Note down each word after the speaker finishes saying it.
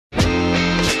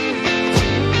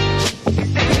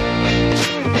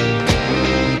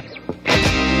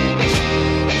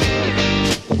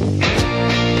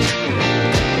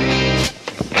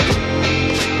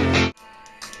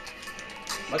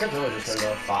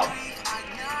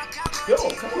stop. Yo,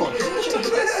 come on.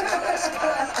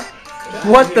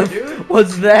 What the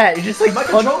was that? You just like my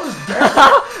controller's dead.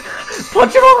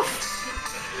 punch him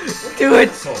off. Do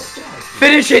it.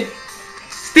 Finish it.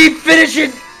 Steve, finish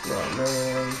it. Oh,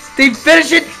 man. Steve,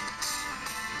 finish it.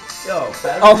 Yo,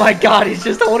 oh my God, he's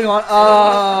just holding on.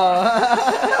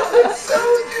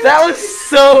 That was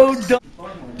so dumb.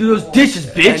 Do those dishes,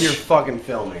 bitch. And you're fucking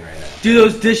filming right now. Do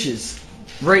those dishes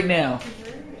right now.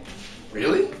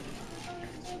 Really?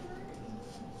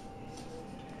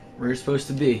 Where you're supposed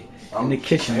to be. In the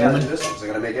kitchen, I gotta woman. do this because I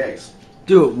gotta make eggs.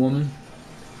 Do it, woman.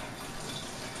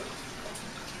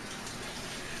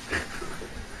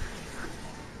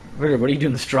 What are you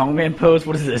doing, the strongman pose?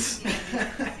 What is this?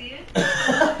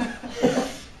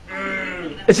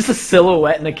 It's just a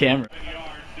silhouette in the camera.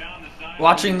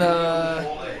 Watching the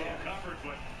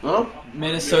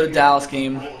Minnesota-Dallas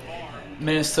game.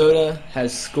 Minnesota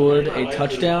has scored a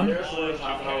touchdown,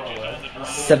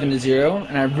 7-0,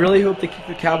 and I really hope they keep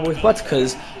the Cowboys' butts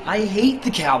because I hate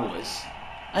the Cowboys.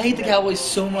 I hate the Cowboys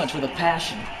so much with a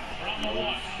passion.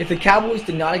 If the Cowboys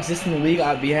did not exist in the league,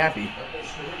 I'd be happy.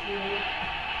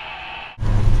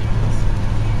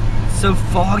 It's so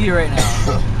foggy right now.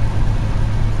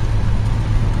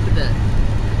 Look at that.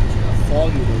 How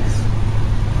foggy it is.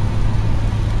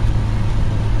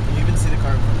 Can you even see the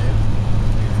car in front of you?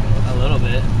 A little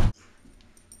bit.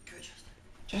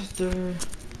 Chester.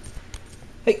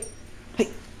 Hey. Hey.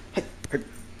 Hey.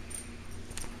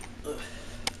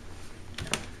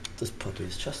 This puppy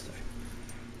is Chester.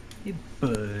 Hey,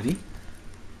 buddy.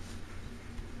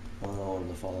 I don't want him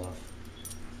to fall off.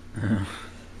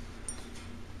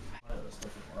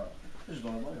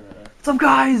 What's up,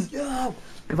 guys? Yo.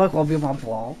 If I call you my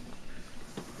vlog.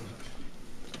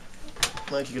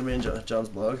 Mike, you gonna be in John's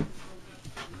blog?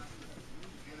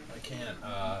 I can't,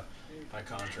 by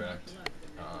contract,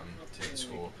 to the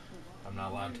school, I'm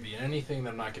not allowed to be in anything that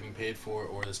I'm not getting paid for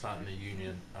or that's not in the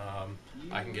union.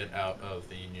 I can get out of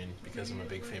the union because I'm a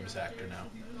big famous actor now.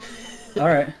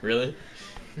 Alright. Really?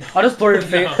 I'll just blur your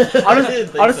face. No.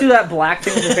 I'll just do that black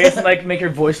thing with your face and like make your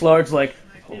voice large, like,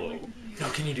 hello. No,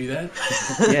 can you do that?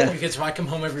 Yeah. Because if I come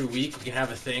home every week, we can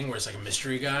have a thing where it's like a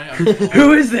mystery guy.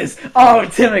 Who is this? Oh,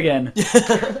 it's him again.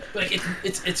 Like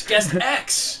it's guest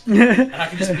X, and I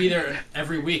can just be there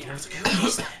every week. And I was like, who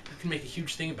is that? I can make a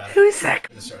huge thing about it. Who is that?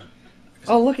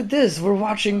 Oh, look at this. We're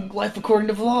watching Life According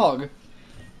to Vlog.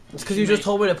 It's because you just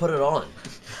told me to put it on.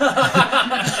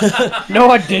 No,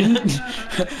 I didn't.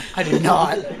 I did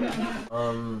not.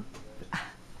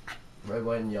 Red,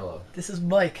 white, and yellow. This is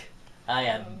Mike.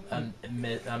 I'm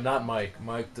not Mike.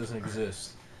 Mike doesn't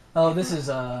exist. Oh, this is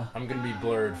I'm gonna be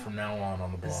blurred from now on the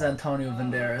blog. This is Antonio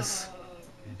Banderas.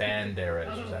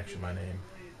 Banderas is actually my name.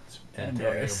 It's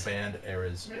Antonio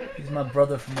Banderas. He's my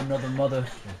brother from another mother.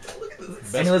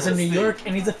 And he lives in New York,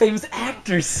 and he's a famous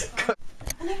actor. Oh,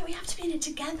 no, but we have to be in it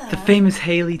together. The famous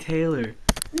Haley Taylor.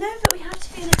 No, but we have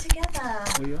to be in it together.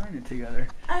 We are in it together.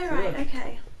 Oh, right,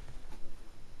 okay.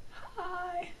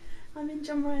 Hi. I'm in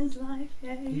John Ryan's life,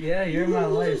 yay. Yeah, you're in my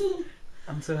life.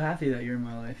 I'm so happy that you're in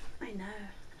my life. I know,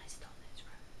 and I stole this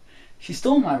room. She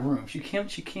stole my room. She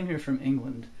came here from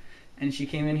England, and she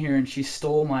came in here and she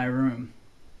stole my room.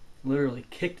 Literally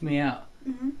kicked me out.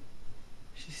 Mm-hmm.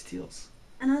 She steals.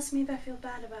 And asked me if I feel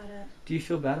bad about it. Do you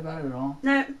feel bad about it at all?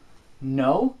 No.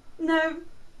 No? No.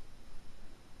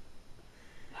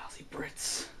 Lousy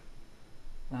Brits.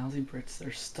 Lousy Brits.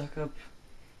 They're stuck up.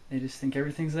 They just think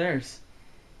everything's theirs.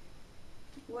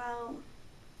 Well.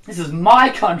 This is my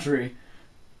country.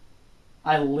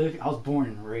 I was born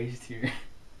and raised here.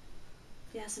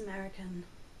 Yes, American.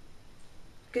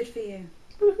 Good for you.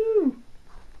 Woohoo!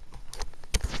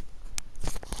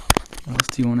 What else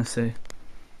do you want to say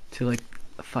to like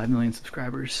 5 million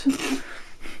subscribers?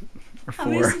 Or 4? How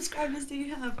many subscribers do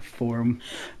you have? 4.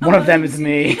 One of them is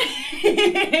me.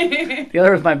 The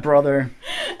other is my brother.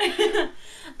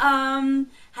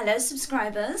 Hello,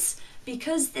 subscribers.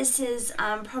 Because this is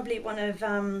probably one of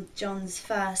John's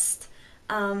first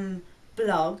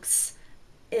blogs,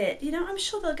 I'm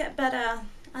sure they'll get better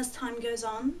as time goes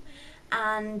on.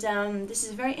 And this is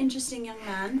a very interesting young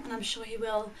man, and I'm sure he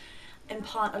will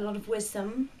impart a lot of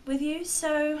wisdom with you.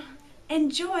 So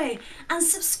enjoy and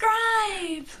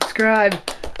subscribe. Subscribe,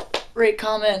 rate,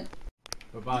 comment.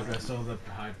 But Bob, do I still have the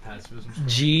high pacifism?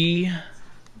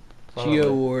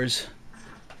 Geo Wars.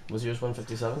 Was yours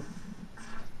 157?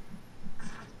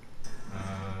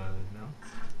 No.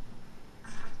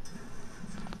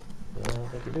 I don't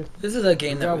think you do. This is a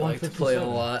game that we like to play a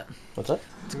lot. What's that?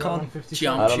 It's called I don't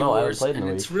Geometry know. I haven't Wars, played in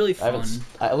and a it's week. really fun.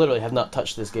 I literally have not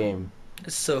touched this game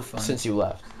It's so fun. since you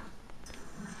left.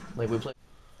 Like we played.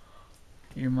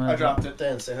 Your mother. I dropped it.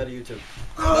 Dan, say hi to YouTube.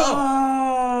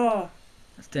 Oh!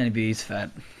 That's Danny B. He's fat.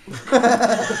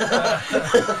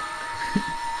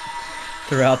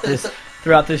 Throughout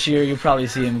this year, you'll probably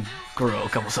see him grow a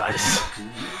couple sizes.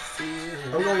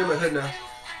 I'm going in my hood now.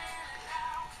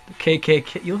 The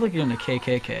KKK. You look like you're in the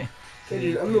KKK. Hey,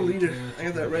 dude, I'm the leader. I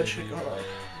got that red shit going on.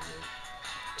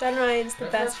 John Ryan's the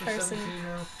best person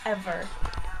ever.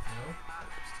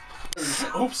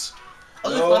 Oops. I'll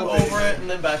just flip over it and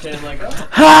then back in like, oh.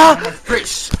 Ha!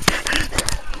 Freeze!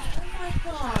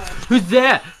 Who's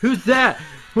that? Who's that?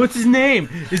 What's his name?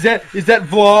 Is that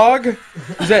Vlog?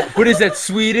 What is that,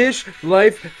 Swedish? The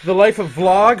life of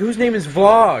Vlog? Whose name is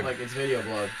Vlog? Like it's video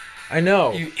vlog. I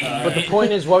know. But the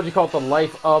point is, what would you call it? The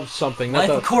life of something.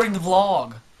 Life according to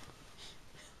vlog.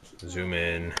 Zoom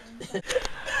in.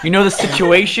 You know the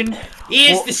situation?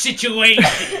 Here's the situation.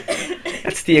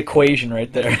 That's the equation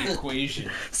right there.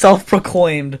 Equation.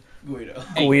 Self-proclaimed Guido.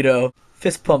 Guido.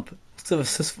 Fist pump. Let's have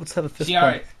a fist See, pump.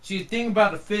 alright. See, the thing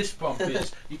about a fist pump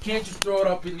is you can't just throw it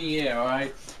up in the air,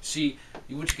 alright? See,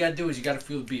 what you gotta do is you gotta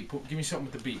feel the beat. Give me something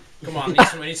with the beat. Come on,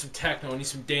 I need some techno, I need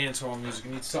some dancehall music, I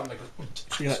need something like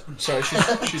I'm sorry,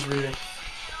 she's reading.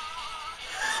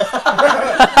 You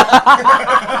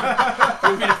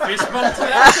want me to fist bump to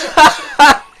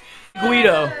that?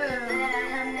 Guido.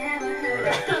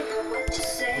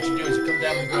 What you do is you come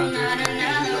down on the ground,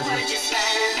 do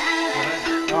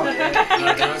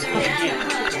what you do,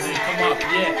 and then you come up,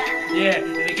 yeah, and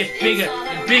it gets bigger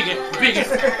and bigger and bigger.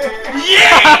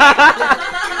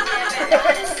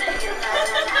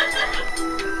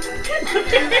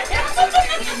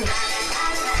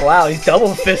 Wow, he's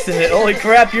double fisting it. Holy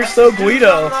crap, you're so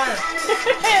Guido.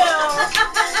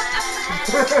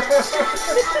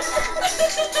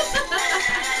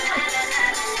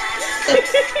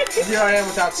 Here I am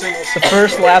without singles. The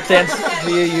first lap dance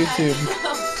via YouTube.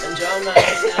 And John,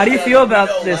 How do you feel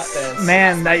about this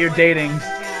man that you're dating?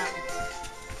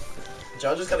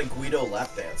 John just got a Guido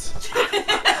lap dance.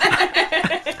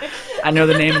 I know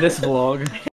the name of this vlog.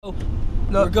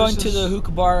 We're going to the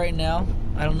hookah bar right now.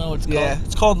 I don't know what it's called. Yeah,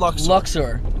 it's called Luxor.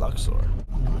 Luxor. Luxor.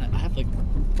 I have like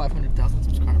 500,000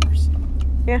 subscribers.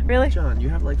 Yeah, really? John, you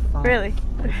have like 5. Really?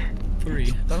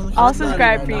 3. I'll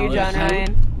subscribe for you, John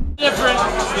Ryan. Different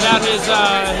without his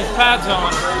pads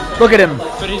on. Look at him.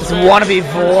 But he's This wannabe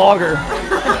vlogger.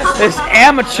 This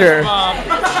amateur.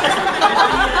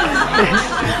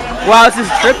 Wow, this is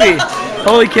trippy.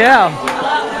 Holy cow.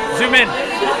 Zoom in.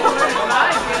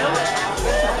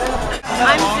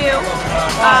 I'm Sue,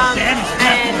 and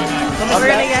we're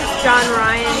gonna guess John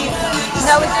Ryan.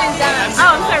 No, we're doing Danny.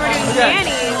 Oh, I'm sorry, we're doing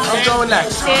Danny's. I'm going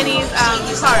next. Danny's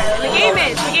card. And the game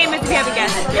is if you haven't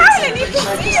guessed. Carolyn, you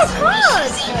can see your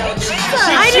cards.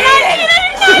 I did not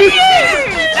do it.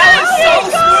 That was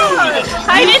so smooth.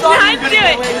 I did not do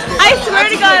it. I swear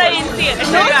to God, I didn't see it. I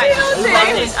swear to God.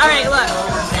 All right, look.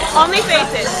 Only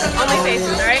faces. Only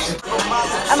faces. All right.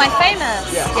 Am I famous?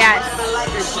 Yes.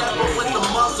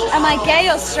 Am I gay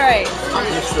or straight?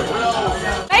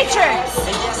 Matrix!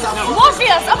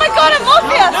 Morpheus! Oh my god, I'm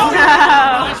Morpheus!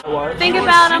 No. Think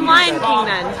about Lion King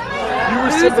then.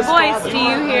 Whose voice do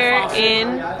you hear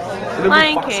in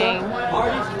Lion King?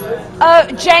 Oh,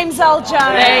 James L.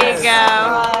 Jones. There you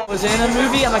go. Was in a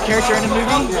movie? Am I a character in a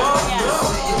movie?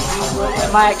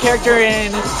 Am I a character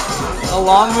in a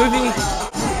long movie?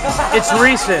 It's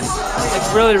recent. It's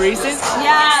really recent?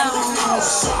 Yeah.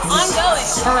 Ongoing.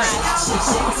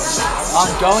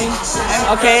 Ongoing?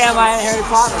 Okay, am I Harry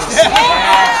Potter?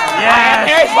 Yeah.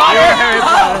 Harry Potter! Harry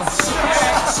Potter.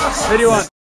 What do you want?